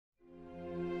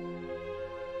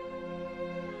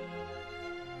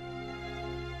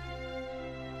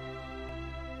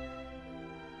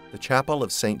The Chapel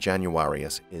of St.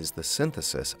 Januarius is the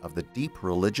synthesis of the deep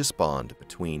religious bond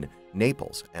between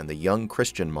Naples and the young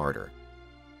Christian martyr.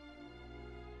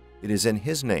 It is in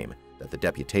his name that the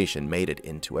deputation made it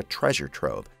into a treasure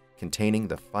trove containing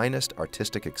the finest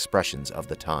artistic expressions of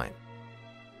the time.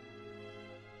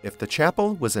 If the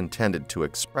chapel was intended to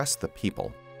express the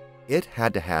people, it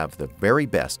had to have the very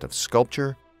best of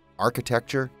sculpture,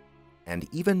 architecture, and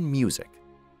even music.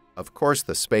 Of course,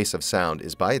 the space of sound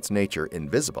is by its nature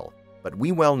invisible, but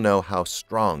we well know how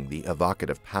strong the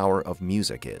evocative power of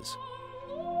music is.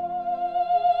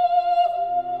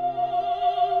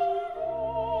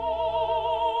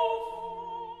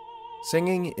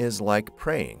 Singing is like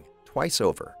praying twice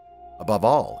over, above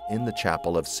all in the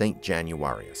Chapel of St.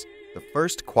 Januarius, the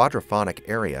first quadraphonic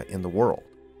area in the world,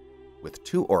 with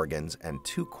 2 organs and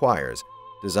 2 choirs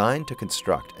designed to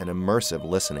construct an immersive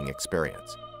listening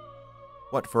experience.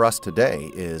 What for us today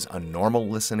is a normal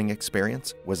listening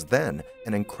experience was then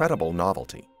an incredible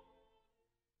novelty.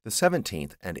 The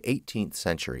 17th and 18th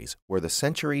centuries were the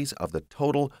centuries of the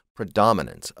total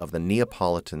predominance of the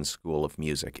Neapolitan school of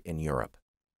music in Europe.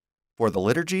 For the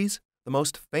liturgies, the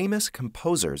most famous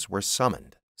composers were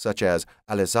summoned, such as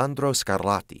Alessandro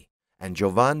Scarlatti and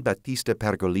Giovan Battista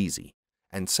Pergolesi,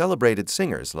 and celebrated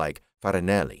singers like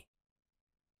Farinelli.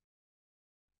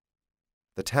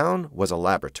 The town was a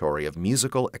laboratory of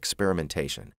musical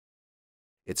experimentation.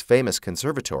 Its famous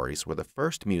conservatories were the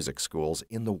first music schools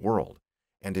in the world,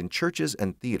 and in churches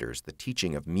and theaters the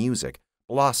teaching of music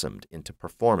blossomed into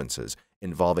performances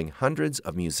involving hundreds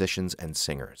of musicians and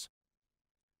singers.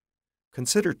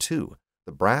 Consider, too,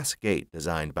 the brass gate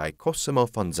designed by Cosimo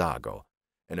Fonzago,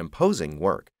 an imposing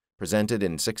work presented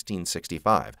in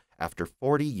 1665 after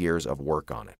 40 years of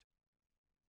work on it.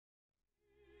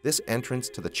 This entrance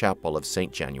to the Chapel of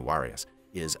St. Januarius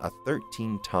is a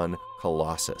 13-ton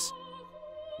colossus,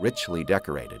 richly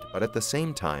decorated, but at the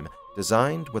same time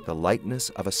designed with the lightness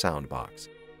of a soundbox,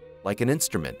 like an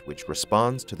instrument which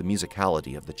responds to the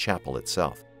musicality of the chapel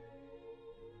itself.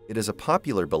 It is a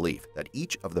popular belief that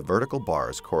each of the vertical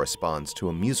bars corresponds to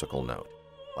a musical note,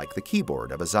 like the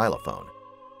keyboard of a xylophone.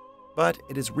 But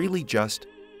it is really just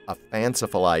a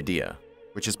fanciful idea,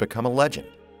 which has become a legend,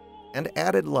 and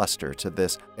added luster to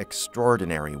this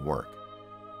extraordinary work.